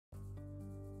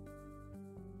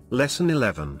Lesson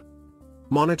 11.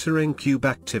 Monitoring cube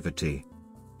activity.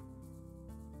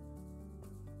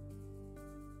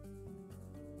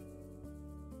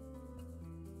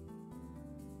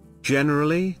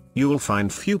 Generally, you will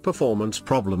find few performance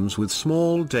problems with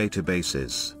small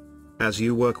databases. As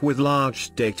you work with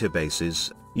large databases,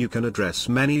 you can address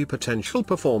many potential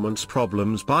performance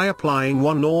problems by applying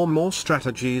one or more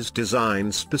strategies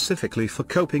designed specifically for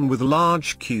coping with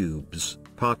large cubes.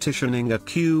 Partitioning a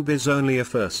cube is only a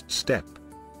first step.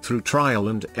 Through trial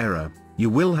and error, you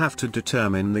will have to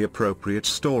determine the appropriate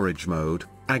storage mode,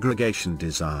 aggregation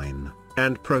design,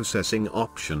 and processing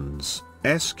options.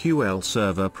 SQL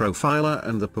Server Profiler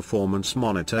and the Performance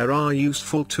Monitor are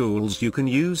useful tools you can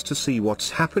use to see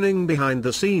what's happening behind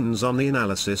the scenes on the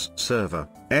analysis server.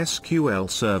 SQL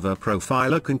Server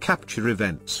Profiler can capture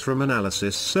events from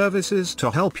analysis services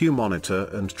to help you monitor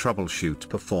and troubleshoot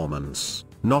performance.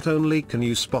 Not only can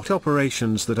you spot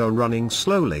operations that are running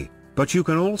slowly, but you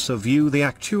can also view the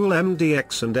actual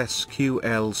MDX and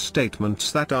SQL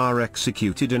statements that are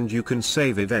executed, and you can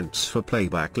save events for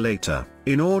playback later.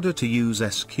 In order to use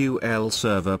SQL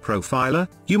Server Profiler,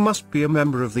 you must be a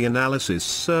member of the Analysis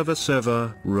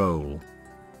Server role.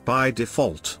 By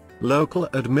default, local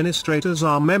administrators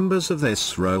are members of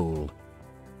this role.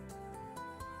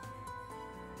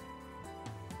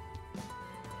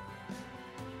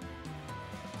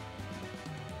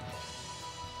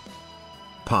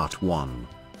 Part 1.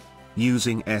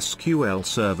 Using SQL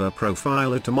Server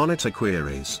Profiler to monitor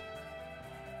queries.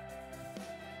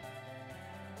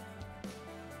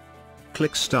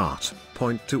 Click Start,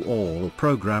 point to All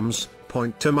Programs,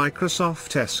 point to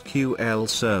Microsoft SQL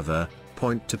Server,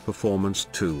 point to Performance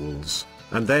Tools,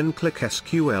 and then click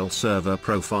SQL Server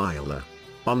Profiler.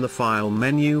 On the File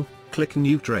menu, click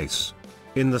New Trace.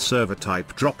 In the Server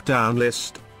Type drop-down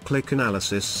list, click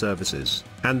Analysis Services,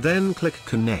 and then click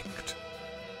Connect.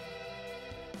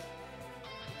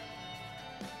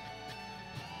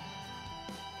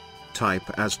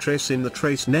 Type as trace in the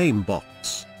trace name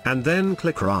box, and then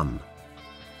click Run.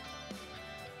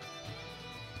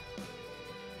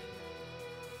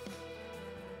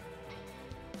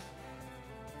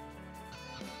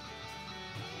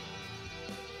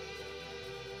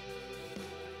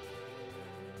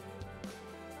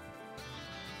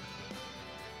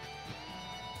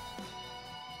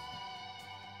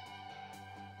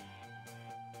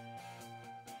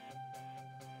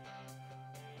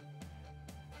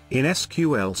 In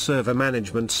SQL Server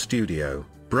Management Studio,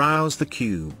 browse the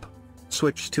cube.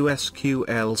 Switch to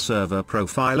SQL Server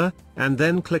Profiler, and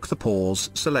then click the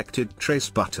Pause Selected Trace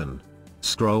button.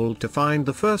 Scroll to find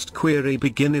the first query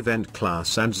begin event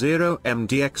class and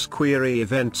 0MDX query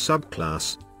event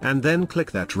subclass, and then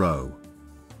click that row.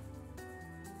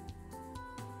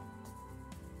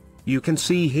 You can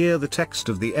see here the text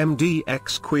of the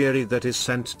MDX query that is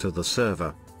sent to the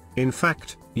server. In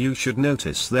fact, you should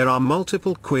notice there are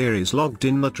multiple queries logged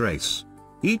in the trace.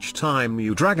 Each time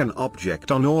you drag an object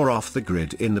on or off the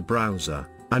grid in the browser,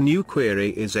 a new query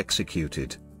is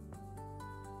executed.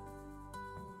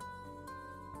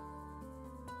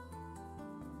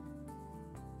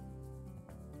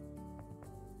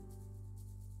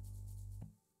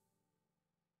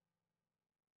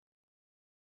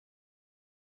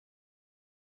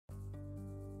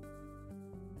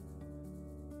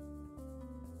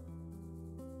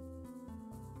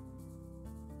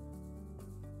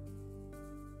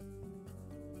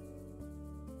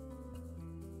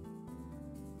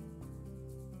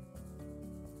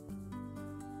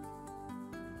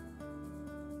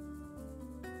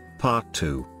 Part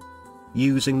 2.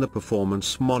 Using the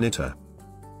Performance Monitor.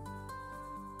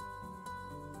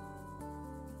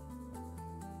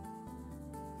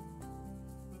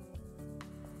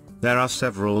 There are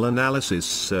several analysis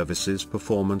services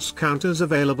performance counters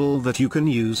available that you can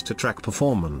use to track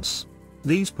performance.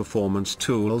 These performance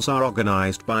tools are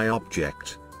organized by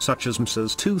object, such as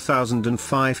SSAS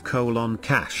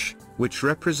 2005:cache, which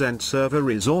represent server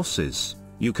resources.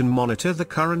 You can monitor the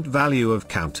current value of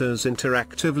counters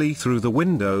interactively through the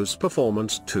Windows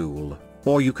Performance tool,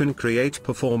 or you can create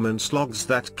performance logs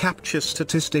that capture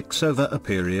statistics over a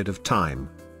period of time.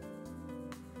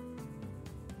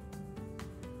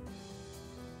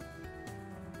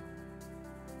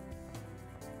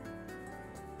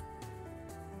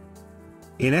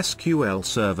 In SQL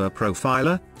Server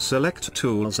Profiler, select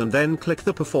Tools and then click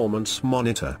the Performance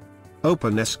Monitor.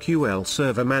 Open SQL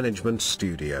Server Management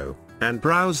Studio, and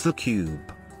browse the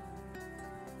cube.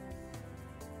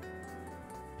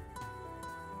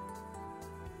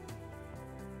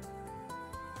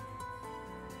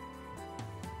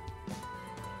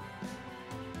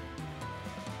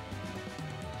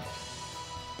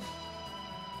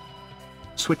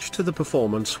 Switch to the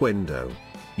performance window.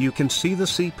 You can see the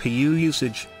CPU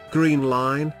usage, green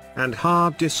line, and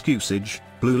hard disk usage,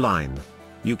 blue line.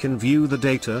 You can view the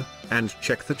data, and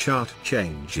check the chart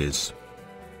changes.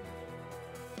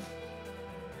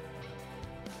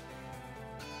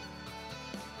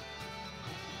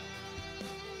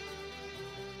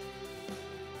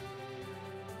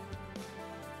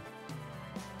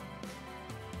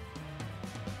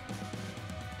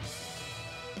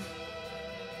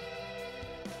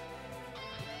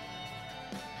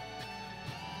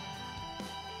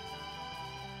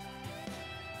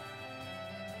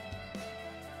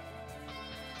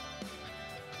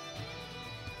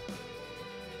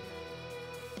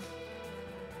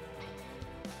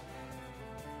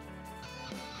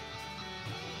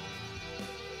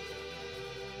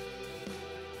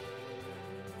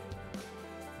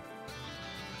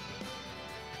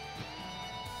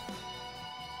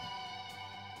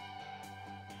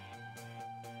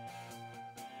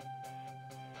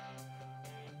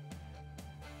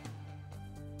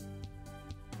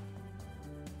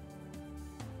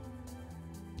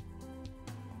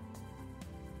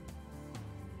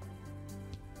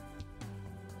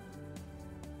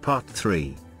 Part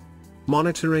 3.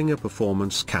 Monitoring a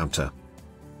performance counter.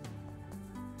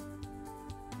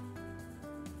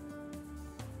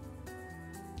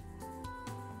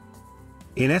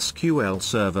 In SQL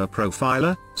Server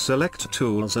Profiler, select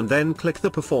Tools and then click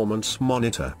the Performance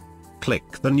Monitor. Click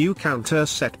the New Counter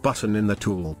Set button in the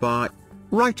toolbar.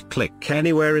 Right-click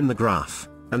anywhere in the graph,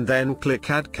 and then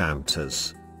click Add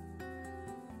Counters.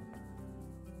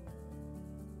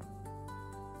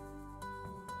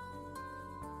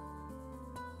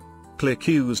 Click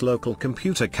Use Local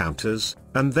Computer Counters,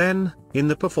 and then, in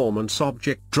the Performance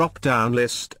Object drop-down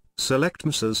list, select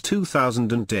MSAS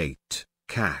 2008,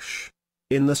 Cache.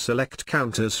 In the Select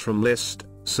Counters from list,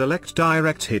 select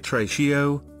Direct Hit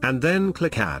Ratio, and then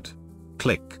click Add.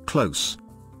 Click Close.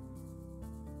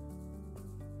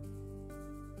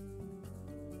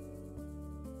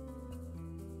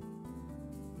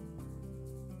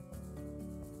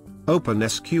 Open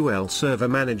SQL Server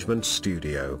Management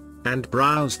Studio, and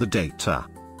browse the data.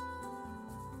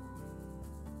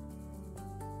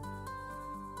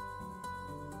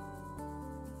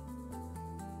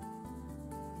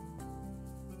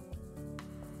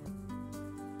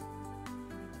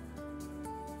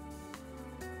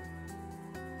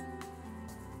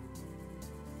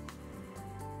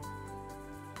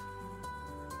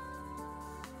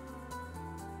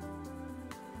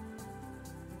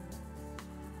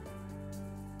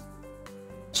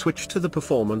 Switch to the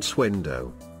performance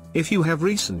window. If you have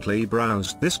recently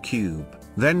browsed this cube,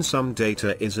 then some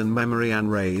data is in memory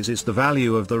and raises the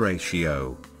value of the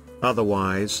ratio.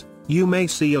 Otherwise, you may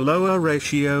see a lower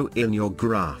ratio in your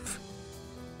graph.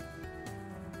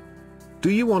 Do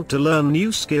you want to learn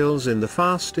new skills in the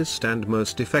fastest and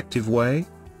most effective way?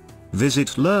 Visit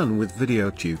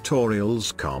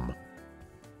learnwithvideotutorials.com.